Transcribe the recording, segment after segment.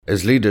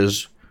As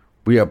leaders,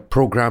 we are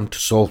programmed to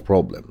solve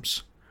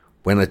problems.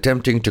 When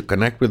attempting to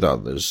connect with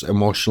others'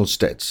 emotional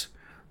states,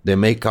 they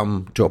may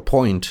come to a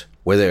point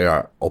where there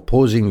are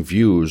opposing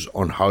views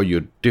on how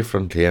you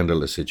differently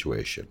handle a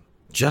situation.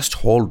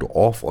 Just hold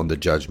off on the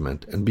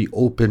judgment and be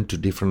open to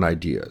different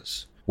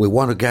ideas. We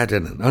want to get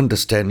an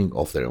understanding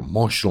of their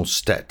emotional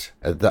state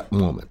at that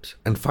moment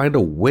and find a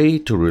way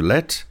to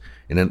relate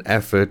in an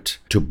effort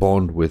to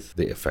bond with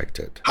the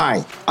affected.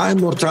 Hi, I'm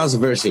Murtaza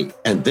Versi,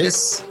 and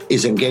this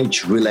is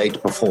Engage,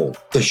 Relate, Perform,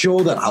 the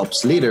show that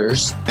helps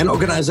leaders and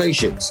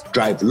organizations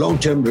drive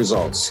long-term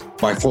results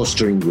by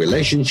fostering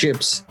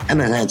relationships and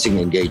enhancing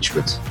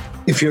engagement.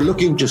 If you're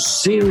looking to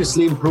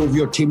seriously improve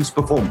your team's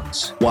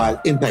performance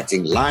while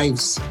impacting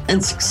lives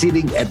and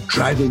succeeding at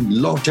driving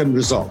long-term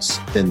results,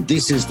 then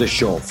this is the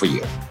show for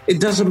you. It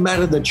doesn't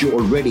matter that you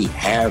already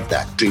have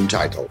that dream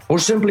title or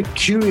simply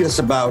curious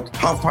about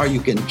how far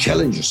you can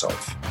challenge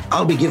yourself.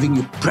 I'll be giving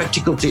you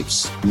practical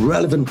tips,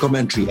 relevant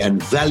commentary,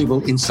 and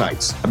valuable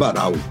insights about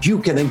how you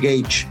can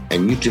engage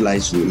and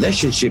utilize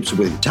relationships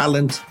with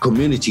talent,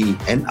 community,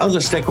 and other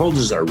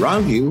stakeholders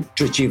around you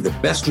to achieve the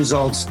best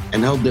results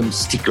and help them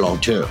stick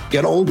long-term.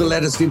 Get all the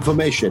latest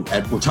information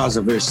at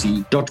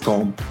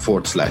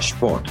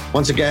murtazaversi.com/pod.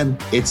 Once again,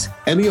 it's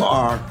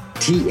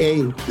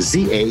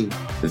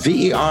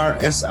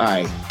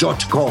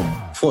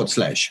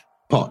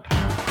murtazaversi.com/pod.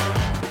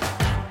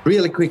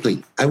 Really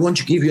quickly, I want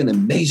to give you an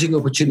amazing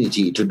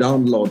opportunity to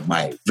download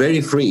my very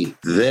free,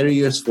 very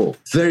useful,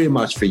 very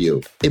much for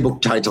you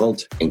ebook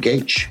titled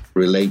Engage,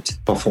 Relate,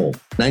 Perform: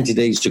 90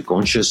 Days to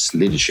Conscious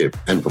Leadership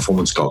and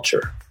Performance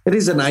Culture. It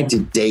is a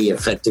 90-day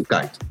effective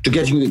guide to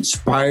get you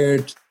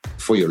inspired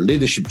for your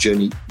leadership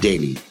journey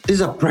daily.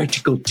 These are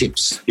practical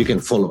tips you can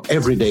follow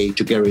every day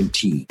to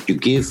guarantee you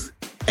give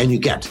and you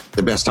get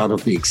the best out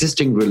of the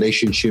existing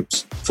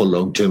relationships for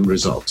long-term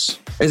results.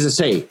 As I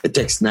say, it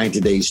takes 90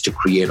 days to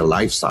create a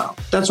lifestyle.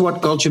 That's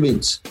what culture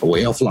means, a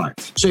way of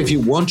life. So if you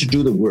want to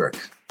do the work,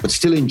 but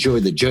still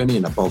enjoy the journey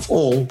and above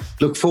all,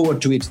 look forward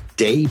to it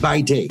day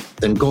by day,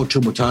 then go to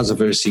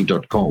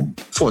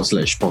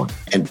murtazaversi.com/pod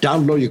and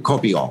download your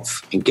copy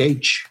of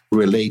Engage,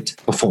 Relate,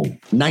 Perform: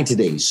 90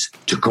 Days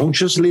to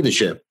Conscious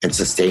Leadership and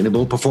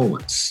Sustainable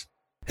Performance.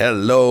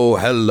 Hello,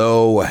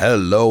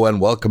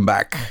 and welcome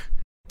back.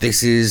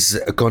 This is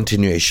a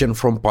continuation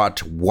from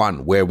part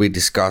 1 where we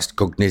discussed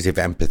cognitive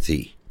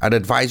empathy. I'd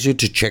advise you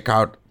to check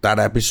out that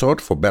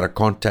episode for better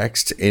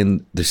context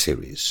in the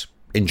series.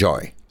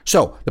 Enjoy.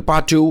 So, the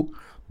part 2,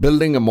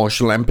 building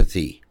emotional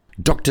empathy.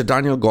 Dr.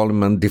 Daniel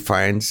Goleman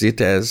defines it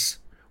as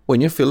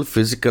when you feel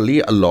physically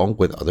along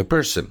with other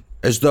person,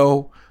 as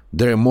though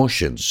their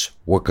emotions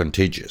were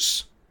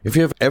contagious. If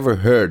you have ever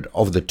heard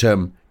of the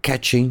term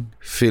catching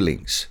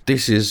feelings,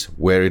 this is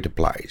where it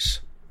applies.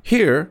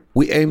 Here,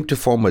 we aim to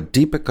form a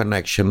deeper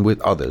connection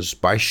with others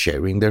by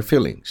sharing their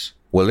feelings.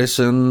 We'll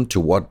listen to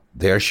what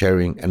they're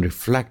sharing and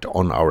reflect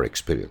on our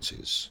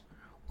experiences.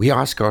 We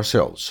ask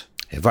ourselves,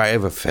 have I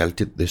ever felt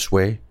it this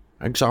way?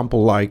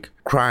 Example like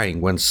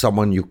crying when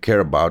someone you care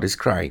about is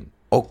crying,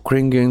 or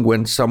cringing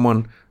when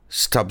someone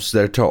stubs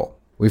their toe.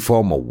 We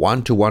form a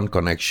one-to-one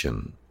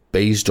connection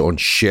based on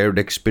shared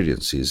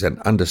experiences and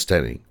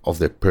understanding of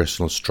their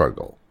personal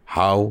struggle,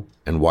 how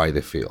and why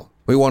they feel.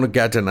 We want to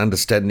get an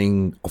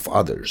understanding of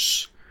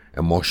others'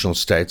 emotional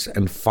states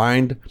and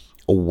find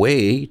a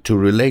way to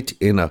relate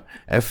in an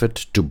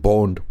effort to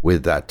bond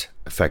with that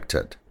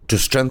affected. To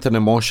strengthen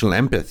emotional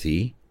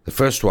empathy, the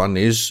first one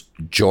is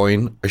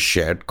join a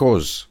shared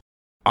cause.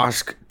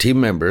 Ask team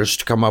members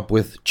to come up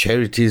with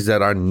charities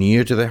that are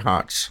near to their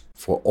hearts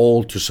for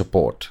all to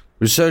support.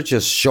 Research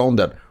has shown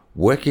that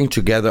working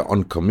together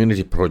on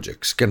community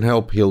projects can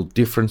help heal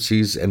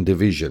differences and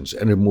divisions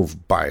and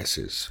remove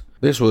biases.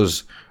 This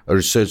was a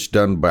research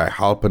done by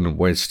Halpern and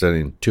Winston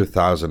in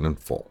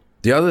 2004.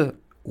 The other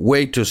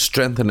way to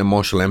strengthen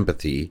emotional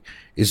empathy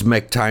is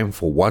make time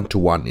for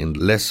one-to-one in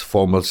less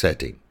formal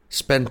setting.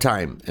 Spend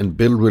time and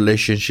build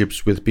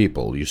relationships with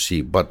people you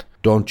see but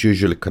don't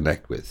usually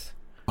connect with.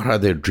 What are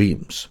their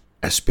dreams,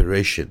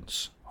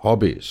 aspirations,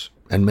 hobbies,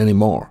 and many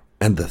more?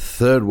 And the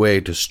third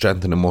way to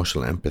strengthen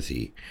emotional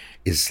empathy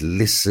is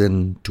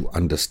listen to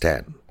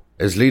understand.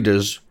 As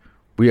leaders,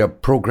 we are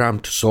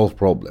programmed to solve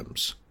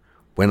problems.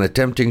 When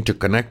attempting to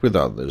connect with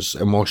others'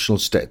 emotional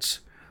states,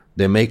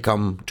 they may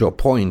come to a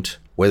point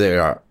where there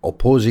are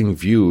opposing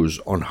views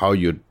on how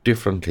you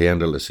differently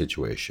handle a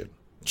situation.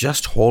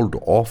 Just hold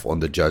off on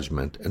the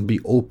judgment and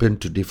be open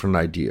to different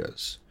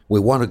ideas.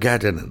 We want to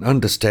get an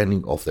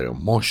understanding of their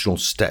emotional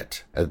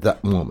state at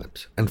that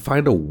moment and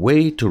find a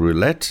way to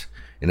relate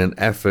in an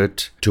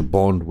effort to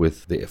bond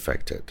with the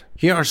affected.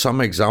 Here are some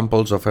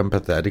examples of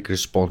empathetic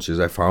responses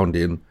I found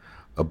in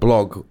a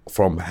blog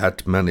from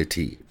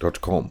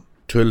hatmanity.com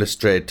to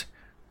illustrate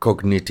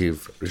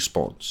cognitive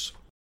response.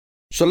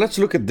 So let's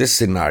look at this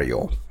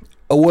scenario.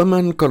 A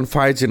woman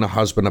confides in her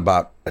husband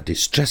about a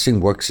distressing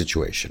work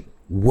situation,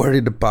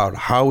 worried about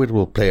how it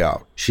will play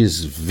out.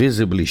 She's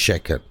visibly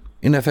shaken.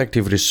 In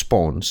effective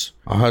response,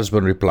 her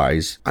husband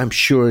replies, "I'm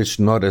sure it's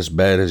not as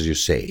bad as you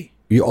say.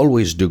 You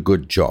always do a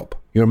good job.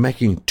 You're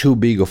making too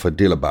big of a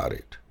deal about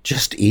it.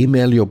 Just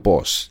email your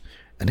boss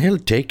and he'll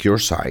take your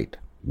side.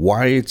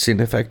 Why it's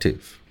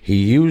ineffective? He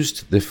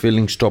used the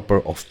feeling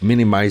stopper of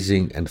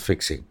minimizing and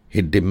fixing.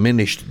 He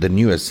diminished the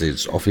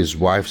nuances of his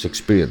wife's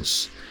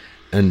experience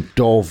and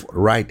dove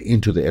right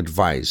into the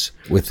advice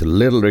with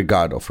little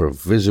regard of her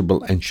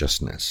visible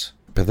anxiousness.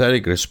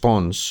 Pathetic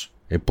response,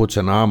 he puts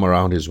an arm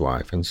around his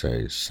wife and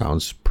says,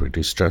 "Sounds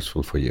pretty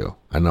stressful for you.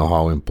 I know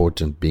how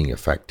important being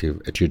effective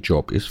at your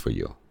job is for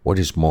you. What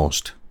is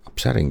most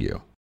upsetting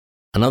you?"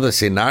 Another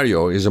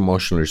scenario is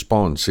emotional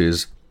response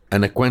is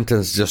an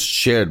acquaintance just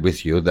shared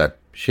with you that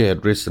she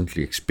had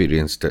recently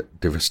experienced a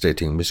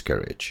devastating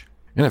miscarriage.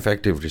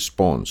 Ineffective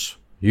response,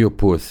 "You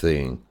poor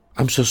thing.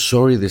 I'm so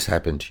sorry this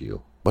happened to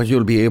you, but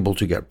you'll be able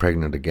to get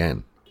pregnant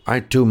again. I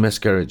had 2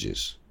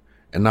 miscarriages,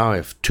 and now I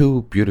have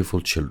 2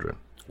 beautiful children."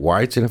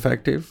 Why it's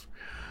ineffective?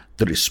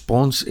 The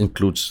response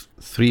includes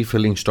 3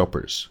 feeling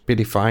stoppers: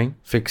 pitifying,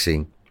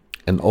 fixing,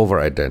 and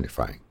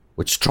over-identifying.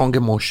 With strong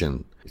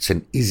emotion, it's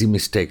an easy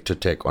mistake to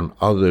take on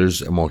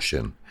others'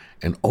 emotion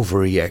and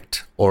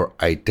overreact or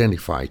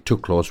identify too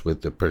close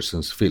with the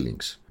person's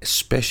feelings,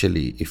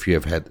 especially if you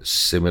have had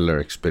similar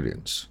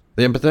experience.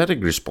 The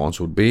empathetic response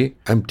would be,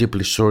 "I'm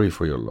deeply sorry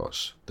for your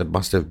loss. That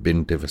must have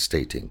been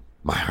devastating.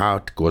 My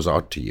heart goes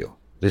out to you."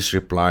 This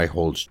reply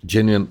holds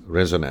genuine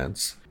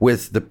resonance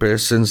with the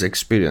person's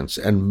experience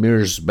and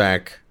mirrors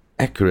back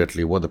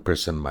accurately what the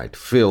person might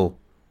feel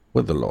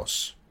with the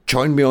loss.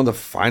 Join me on the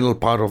final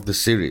part of the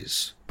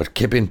series, but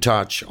keep in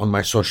touch on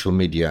my social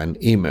media and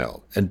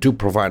email, and do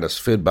provide us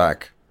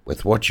feedback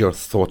with what your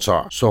thoughts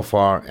are so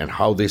far and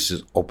how this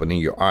is opening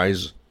your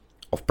eyes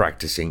of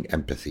practicing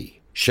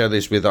empathy. Share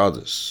this with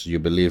others you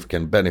believe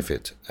can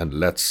benefit, and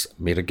let's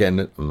meet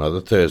again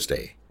another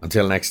Thursday.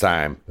 Until next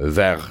time,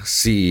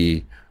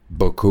 merci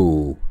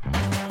beaucoup.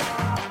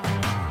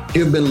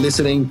 You've been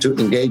listening to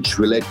Engage,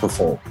 Relate,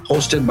 Perform,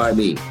 hosted by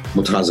me,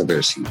 Murtaza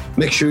Versi.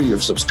 Make sure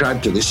you've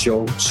subscribed to this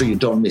show so you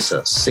don't miss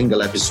a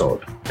single episode.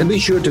 And be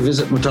sure to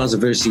visit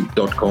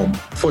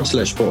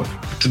murtazaversi.com/pod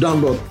to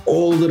download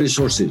all the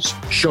resources,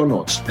 show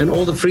notes, and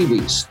all the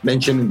freebies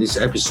mentioned in this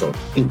episode,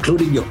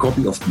 including your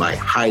copy of my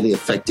highly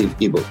effective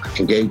ebook,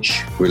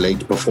 Engage,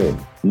 Relate,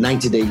 Perform,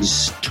 90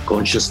 Days to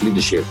Conscious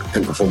Leadership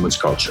and Performance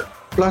Culture,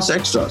 plus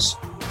extras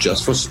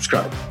just for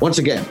subscribe. Once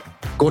again,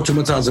 go to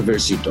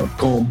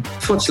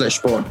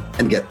murtazaversi.com/pod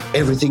and get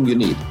everything you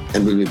need.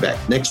 And we'll be back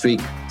next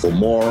week for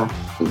more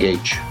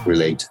Engage,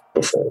 Relate,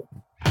 Perform.